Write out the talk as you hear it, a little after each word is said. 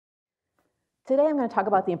Today I'm going to talk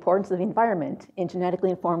about the importance of the environment in genetically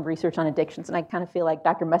informed research on addictions, and I kind of feel like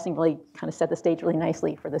Dr. Messing really kind of set the stage really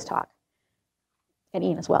nicely for this talk, and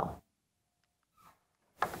Ian as well.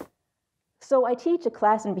 So I teach a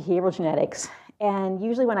class in behavioral genetics, and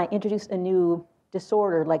usually when I introduce a new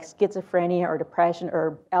disorder like schizophrenia or depression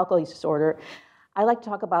or alcohol use disorder, I like to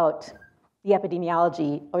talk about the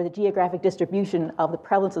epidemiology or the geographic distribution of the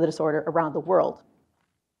prevalence of the disorder around the world.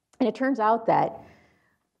 And it turns out that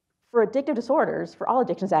for addictive disorders, for all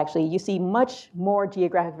addictions actually, you see much more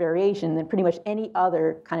geographic variation than pretty much any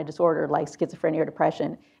other kind of disorder like schizophrenia or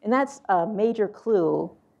depression. And that's a major clue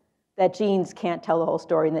that genes can't tell the whole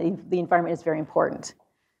story and that the environment is very important.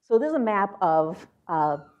 So this is a map of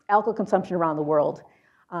alcohol consumption around the world.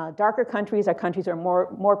 Darker countries are countries where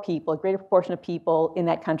more people, a greater proportion of people in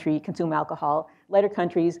that country consume alcohol. Lighter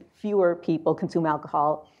countries, fewer people consume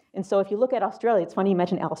alcohol. And so if you look at Australia, it's funny you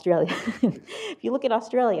mentioned Australia. If you look at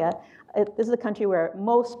Australia, this is a country where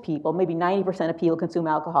most people, maybe 90% of people consume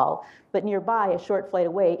alcohol. But nearby, a short flight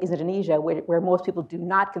away, is Indonesia, where most people do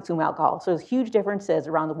not consume alcohol. So there's huge differences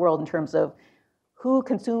around the world in terms of who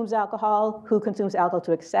consumes alcohol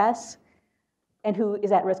to excess, and who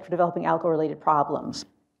is at risk for developing alcohol-related problems.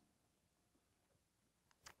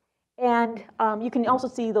 And you can also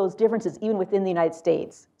see those differences even within the United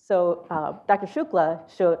States. So Dr. Shukla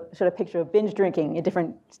showed a picture of binge drinking in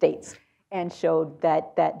different states and showed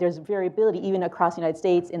that there's variability even across the United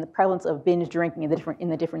States in the prevalence of binge drinking in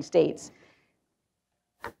the different states.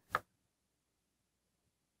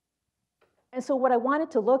 And so what I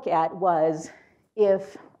wanted to look at was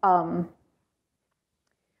if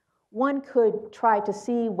one could try to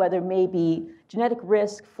see whether maybe genetic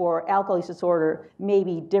risk for alcohol use disorder may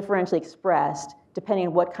be differentially expressed depending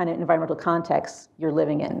on what kind of environmental context you're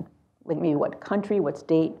living in, like maybe what country, what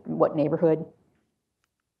state, what neighborhood.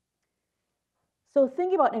 So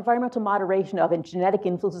thinking about environmental moderation of genetic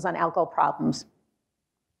influences on alcohol problems,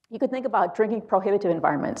 you could think about drinking prohibitive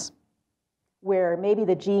environments where maybe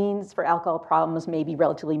the genes for alcohol problems may be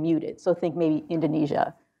relatively muted. So think maybe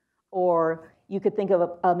Indonesia. Or you could think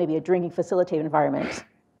of maybe a drinking facilitated environment,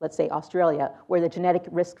 let's say Australia, where the genetic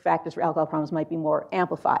risk factors for alcohol problems might be more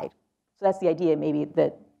amplified. So that's the idea, maybe,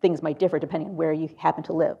 that things might differ depending on where you happen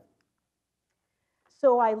to live.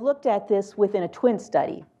 So I looked at this within a twin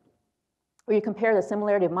study, where you compare the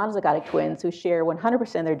similarity of monozygotic twins who share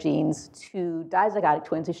 100% of their genes to dizygotic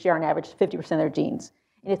twins who share on average 50% of their genes.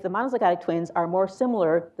 And if the monozygotic twins are more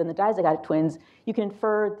similar than the dizygotic twins, you can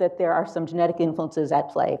infer that there are some genetic influences at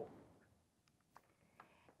play.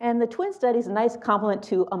 And the twin study is a nice complement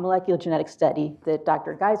to a molecular genetic study that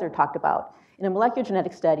Dr. Geiser talked about. In a molecular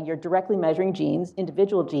genetic study, you're directly measuring genes,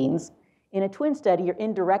 individual genes. In a twin study, you're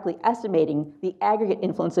indirectly estimating the aggregate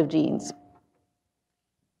influence of genes.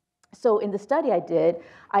 So in the study I did,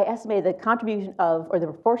 I estimated the contribution of, or the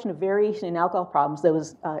proportion of variation in alcohol problems that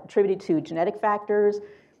was attributed to genetic factors,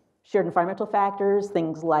 shared environmental factors,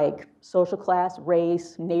 things like social class,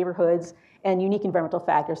 race, neighborhoods, and unique environmental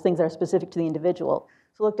factors, things that are specific to the individual.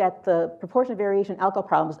 So looked at the proportion of variation in alcohol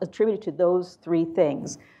problems attributed to those three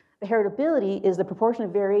things. The heritability is the proportion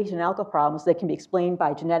of variation in alcohol problems that can be explained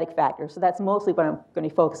by genetic factors. So that's mostly what I'm going to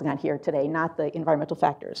be focusing on here today, not the environmental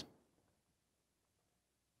factors.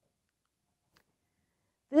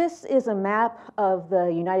 This is a map of the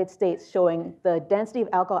United States showing the density of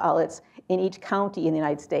alcohol outlets in each county in the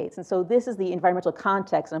United States. And so this is the environmental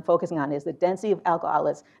context that I'm focusing on, is the density of alcohol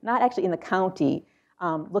outlets, not actually in the county,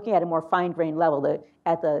 looking at a more fine-grained level.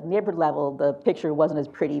 At the neighborhood level, the picture wasn't as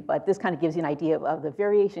pretty, but this kind of gives you an idea of the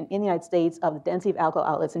variation in the United States of the density of alcohol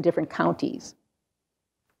outlets in different counties.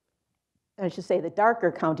 And I should say the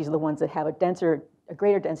darker counties are the ones that have a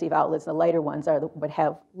greater density of outlets, and the lighter ones would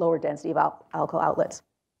have lower density of alcohol outlets.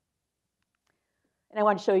 And I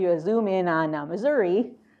want to show you a zoom in on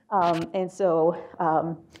Missouri.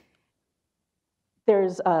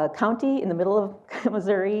 There's a county in the middle of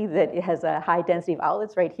Missouri that has a high density of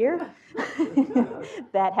outlets right here.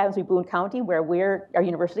 That happens to be Boone County, where our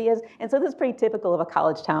university is. And so this is pretty typical of a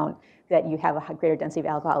college town, that you have a greater density of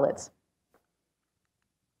alcohol outlets.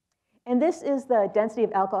 And this is the density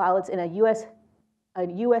of alcohol outlets in a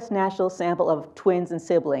U.S. national sample of twins and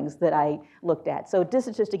siblings that I looked at. So this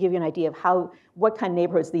is just to give you an idea of what kind of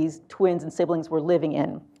neighborhoods these twins and siblings were living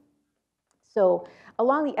in. So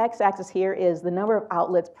along the x-axis here is the number of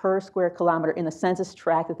outlets per square kilometer in the census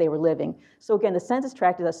tract that they were living. So again, the census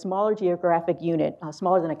tract is a smaller geographic unit,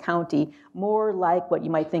 smaller than a county, more like what you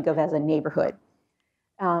might think of as a neighborhood.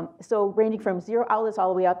 So ranging from 0 outlets all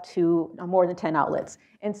the way up to more than 10 outlets.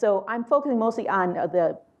 And so I'm focusing mostly on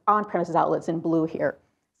the on-premises outlets in blue here.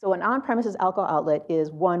 So an on-premises alcohol outlet is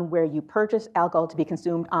one where you purchase alcohol to be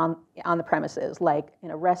consumed on the premises, like in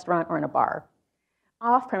a restaurant or in a bar.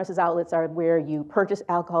 Off-premises outlets are where you purchase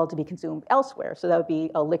alcohol to be consumed elsewhere. So that would be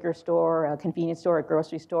a liquor store, a convenience store, a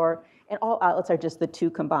grocery store, and all outlets are just the two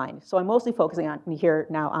combined. So I'm mostly focusing on here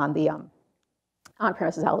now on the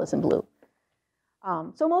on-premises outlets in blue.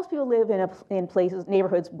 So most people live in places,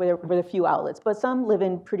 neighborhoods where there are few outlets, but some live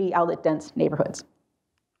in pretty outlet-dense neighborhoods.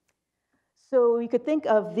 So you could think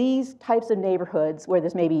of these types of neighborhoods where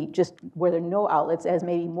there are no outlets as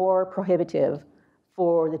maybe more prohibitive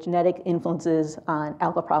for the genetic influences on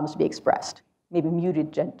alcohol problems to be expressed, maybe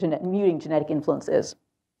muting genetic influences.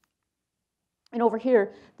 And over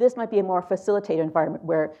here, this might be a more facilitated environment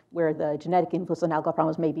where the genetic influence on alcohol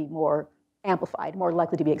problems may be more amplified, more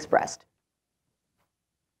likely to be expressed.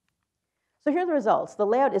 So here are the results. The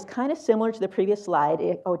layout is kind of similar to the previous slide.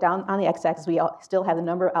 Down on the x-axis, we still have the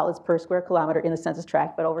number of outlets per square kilometer in the census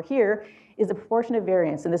tract, but over here is the proportion of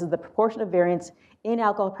variance, and this is the proportion of variance in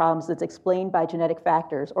alcohol problems that's explained by genetic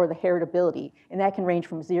factors or the heritability, and that can range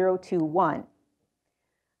from 0 to 1.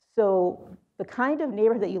 So the kind of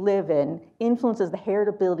neighborhood that you live in influences the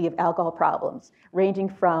heritability of alcohol problems, ranging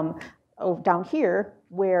from down here,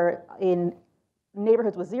 where in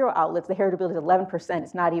neighborhoods with 0 outlets, the heritability is 11%,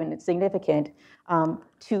 it's not even significant,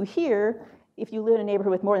 to here, if you live in a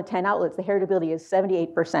neighborhood with more than 10 outlets, the heritability is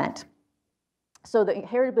 78%. So the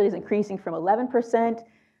heritability is increasing from 11%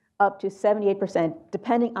 up to 78%,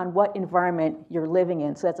 depending on what environment you're living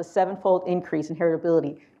in. So that's a 7-fold increase in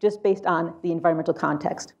heritability, just based on the environmental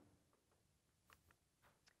context.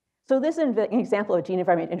 So this is an example of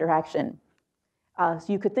gene-environment interaction. So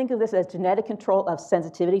you could think of this as genetic control of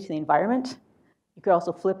sensitivity to the environment. You could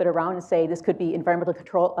also flip it around and say this could be environmental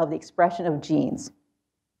control of the expression of genes.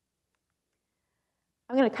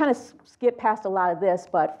 I'm going to kind of skip past a lot of this,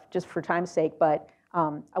 but just for time's sake, but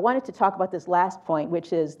I wanted to talk about this last point,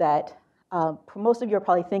 which is that most of you are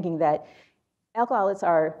probably thinking that alcohol outlets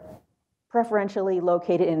are preferentially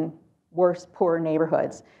located in worse, poorer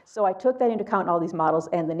neighborhoods. So I took that into account in all these models,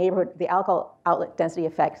 and the alcohol outlet density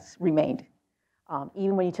effects remained.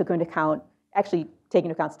 Even when you took into account, actually taking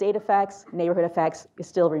into account state effects, neighborhood effects, it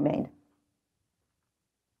still remained.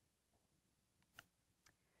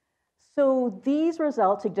 So these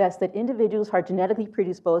results suggest that individuals who are genetically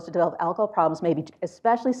predisposed to develop alcohol problems may be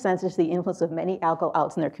especially sensitive to the influence of many alcohol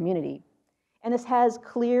outlets in their community. And this has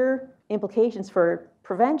clear implications for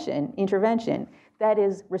intervention. That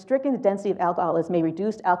is, restricting the density of alcohol outlets may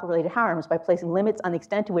reduce alcohol-related harms by placing limits on the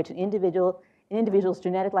extent to which an individual's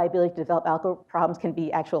genetic liability to develop alcohol problems can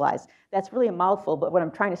be actualized. That's really a mouthful, but what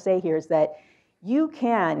I'm trying to say here is that you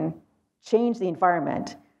can change the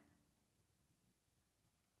environment.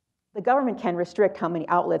 The government can restrict how many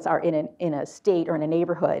outlets are in a state or in a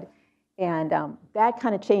neighborhood, and that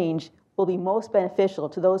kind of change will be most beneficial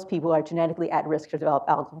to those people who are genetically at risk to develop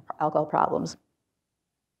alcohol problems.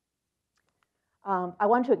 I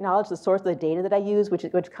want to acknowledge the source of the data that I use,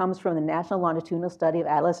 which comes from the National Longitudinal Study of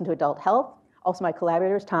Adolescent to Adult Health. Also my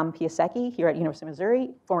collaborators, Tom Piasecki here at University of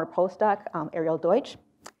Missouri, former postdoc Ariel Deutsch,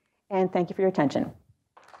 and thank you for your attention.